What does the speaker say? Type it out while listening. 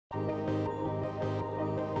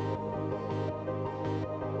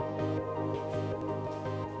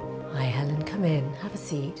come in. Have a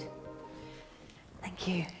seat. Thank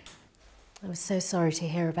you. I was so sorry to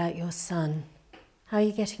hear about your son. How are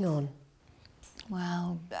you getting on?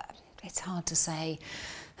 Well, it's hard to say.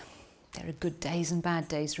 There are good days and bad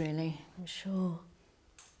days, really. I'm sure.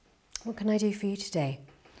 What can I do for you today?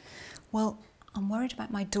 Well, I'm worried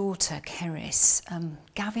about my daughter, Keris.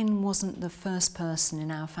 Gavin wasn't the first person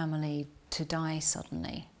in our family to die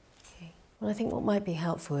suddenly. Okay. Well, I think what might be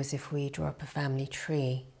helpful is if we draw up a family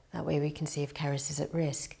tree. That way we can see if Keris is at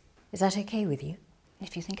risk. Is that okay with you?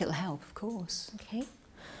 If you think it'll help, of course. Okay.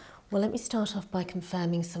 Well, let me start off by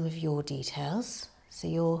confirming some of your details. So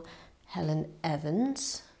you're Helen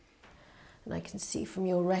Evans. And I can see from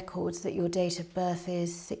your records that your date of birth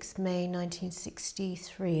is 6 May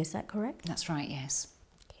 1963, is that correct? That's right, yes.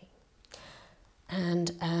 Okay.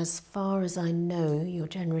 And as far as I know, you're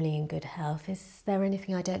generally in good health. Is there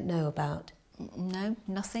anything I don't know about? No,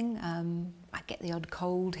 nothing. I get the odd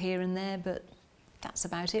cold here and there, but that's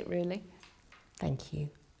about it, really. Thank you.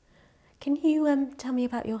 Can you tell me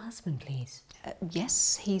about your husband, please?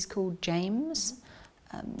 Yes, he's called James.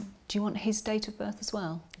 Do you want his date of birth as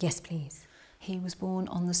well? Yes, please. He was born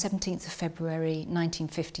on the 17th of February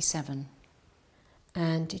 1957.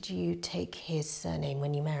 And did you take his surname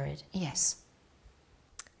when you married? Yes.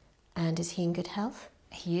 And is he in good health?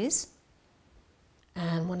 He is.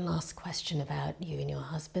 And one last question about you and your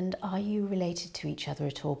husband. Are you related to each other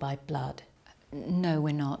at all by blood? No,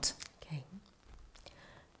 we're not. Okay.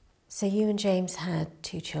 So you and James had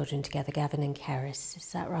 2 children together, Gavin and Keris, is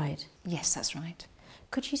that right? Yes, that's right.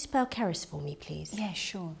 Could you spell Keris for me, please? Yeah,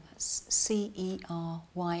 sure. That's C-E-R-Y-S.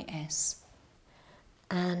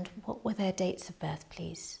 And what were their dates of birth,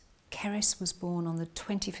 please? Keris was born on the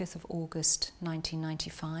 25th of August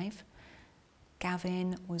 1995.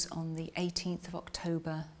 Gavin was on the 18th of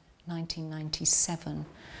October 1997.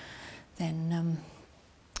 Then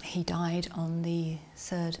he died on the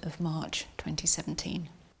 3rd of March 2017.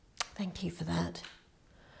 Thank you for that.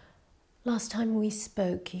 Last time we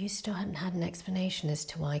spoke, you still hadn't had an explanation as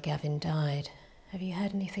to why Gavin died. Have you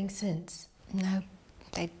heard anything since? No,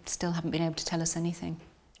 they still haven't been able to tell us anything.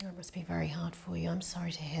 That must be very hard for you. I'm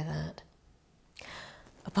sorry to hear that.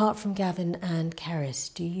 Apart from Gavin and Keris,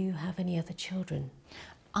 do you have any other children?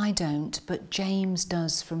 I don't, but James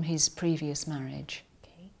does from his previous marriage.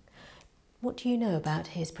 Okay. What do you know about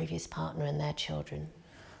his previous partner and their children?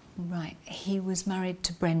 Right, he was married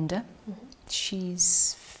to Brenda.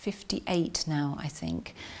 She's 58 now, I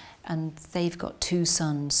think, and they've got 2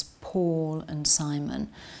 sons, Paul and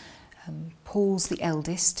Simon. Paul's the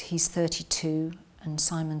eldest, he's 32, and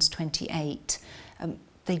Simon's 28.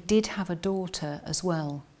 They did have a daughter as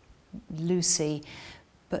well, Lucy,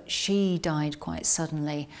 but she died quite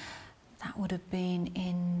suddenly. That would have been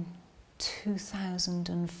in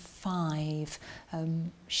 2005.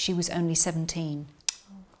 She was only 17.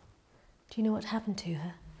 Do you know what happened to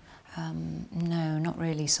her? No, not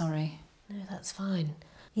really, sorry. No, that's fine.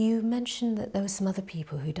 You mentioned that there were some other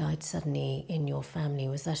people who died suddenly in your family.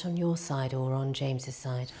 Was that on your side or on James's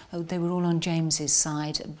side? Oh, they were all on James's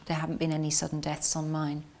side. There haven't been any sudden deaths on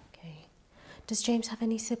mine. Okay. Does James have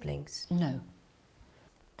any siblings? No.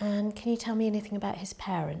 And can you tell me anything about his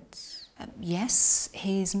parents? Yes,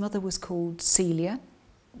 his mother was called Celia.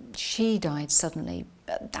 She died suddenly.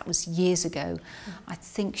 That was years ago. I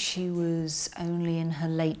think she was only in her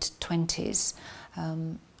late 20s.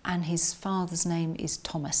 And his father's name is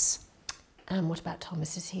Thomas. And what about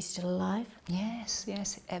Thomas? Is he still alive? Yes,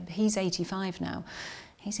 yes. He's 85 now.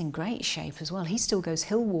 He's in great shape as well. He still goes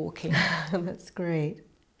hill walking. That's great.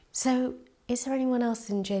 So, is there anyone else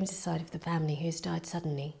in James's side of the family who's died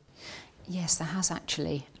suddenly? Yes, there has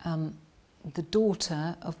actually. The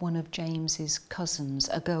daughter of one of James's cousins,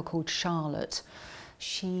 a girl called Charlotte,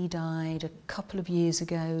 she died a couple of years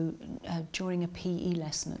ago during a PE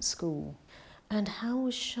lesson at school. And how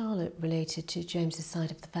was Charlotte related to James's side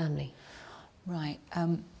of the family? Right.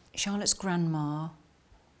 Charlotte's grandma,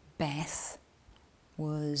 Beth,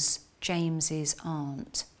 was James's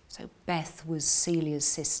aunt. So Beth was Celia's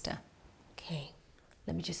sister. Okay,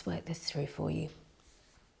 let me just work this through for you.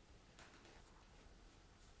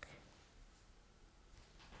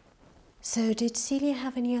 So did Celia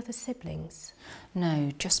have any other siblings?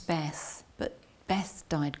 No, just Beth. But Beth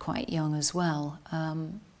died quite young as well.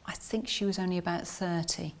 I think she was only about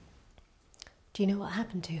 30. Do you know what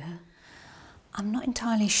happened to her? I'm not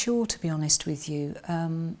entirely sure, to be honest with you.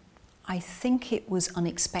 I think it was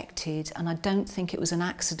unexpected, and I don't think it was an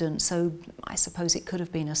accident, so I suppose it could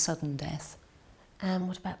have been a sudden death. And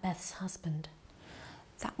what about Beth's husband?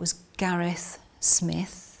 That was Gareth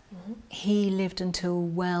Smith. He lived until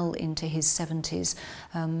well into his 70s.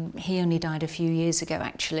 He only died a few years ago,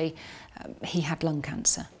 actually. He had lung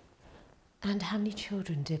cancer. And how many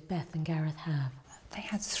children did Beth and Gareth have? They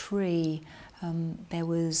had 3. There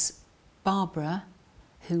was Barbara,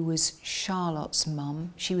 who was Charlotte's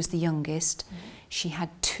mum. She was the youngest. She had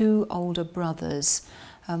 2 older brothers.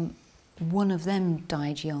 One of them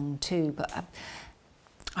died young too, but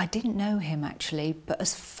I didn't know him actually, but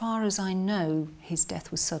as far as I know, his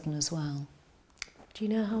death was sudden as well. Do you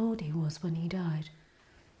know how old he was when he died?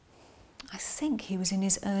 I think he was in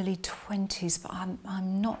his early 20s, but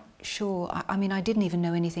I'm not sure. I mean, I didn't even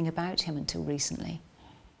know anything about him until recently.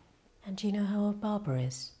 And do you know how old Barbara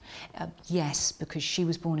is? Yes, because she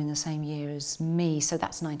was born in the same year as me, so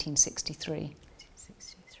that's 1963.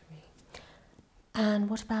 1963. And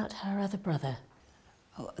what about her other brother?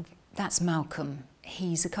 Oh, that's Malcolm.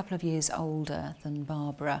 He's a couple of years older than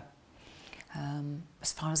Barbara.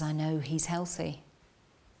 As far as I know, he's healthy.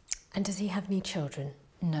 And does he have any children?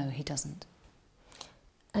 No, he doesn't.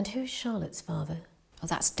 And who's Charlotte's father? Oh,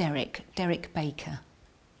 that's Derek Baker.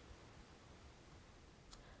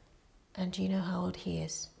 And do you know how old he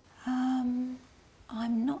is? I'm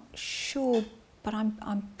not sure, but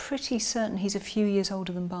I'm pretty certain he's a few years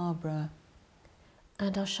older than Barbara.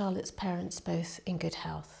 And are Charlotte's parents both in good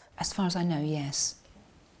health? As far as I know, yes.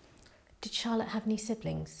 Did Charlotte have any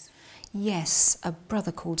siblings? Yes, a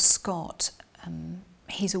brother called Scott.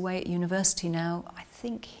 He's away at university now. I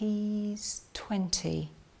think he's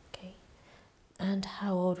 20. Okay. And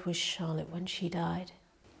how old was Charlotte when she died?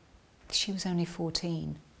 She was only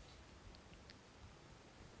 14.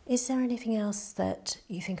 Is there anything else that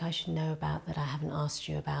you think I should know about that I haven't asked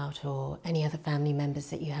you about, or any other family members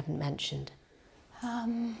that you haven't mentioned?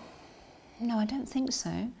 No, I don't think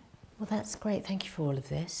so. Well, that's great. Thank you for all of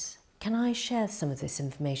this. Can I share some of this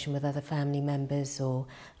information with other family members or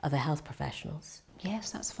other health professionals?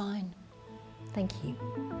 Yes, that's fine. Thank you.